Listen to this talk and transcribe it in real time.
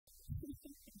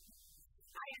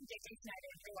I'm Dick Snyder,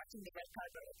 and you're watching the Red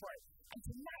Carpet Report. And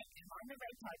tonight, I'm on the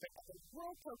red carpet at the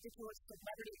World Poker Tour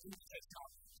Celebrity Invitational.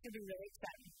 It's going to be really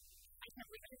exciting. I can't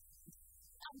believe it.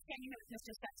 I'm standing here with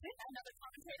Mr. Sexton, another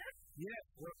commentator. Yes,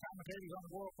 we're commentators on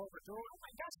the World Poker Tour. Oh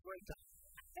my gosh, great.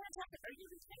 Fantastic. Are you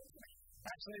even playing tonight?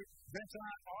 Actually, Vince and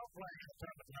I are playing in the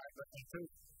tournament tonight, but in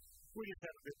truth, we just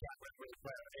have a good time with the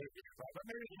player. But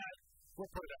maybe tonight,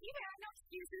 we'll put it up. You have no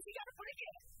excuses. You got to bring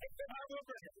it. I will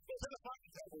bring it. Go to the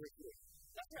fucking table with you.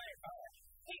 That's right.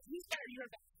 Hey, who's better?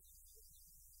 You're better.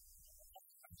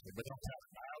 But don't tell me.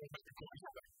 I will make the coin.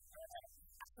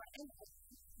 That's right.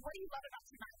 What do you love about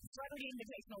tonight? Celebrity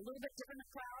Invitational, a little bit different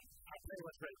crowd. I'll tell you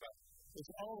what's great about it.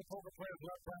 It's all the poker players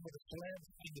love playing with the celebs,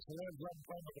 and the celebs love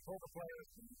playing with the poker players.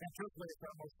 And truthfully, it's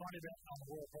the most fun event on the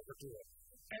World Poker Tour.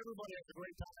 Everybody has a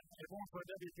great time. They're going for a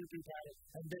WPT title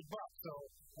and big bucks. So,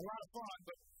 a lot of fun,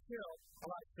 but still a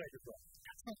lot of sacred fun.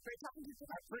 That's great talking to you.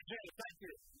 I appreciate it. Thank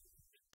you.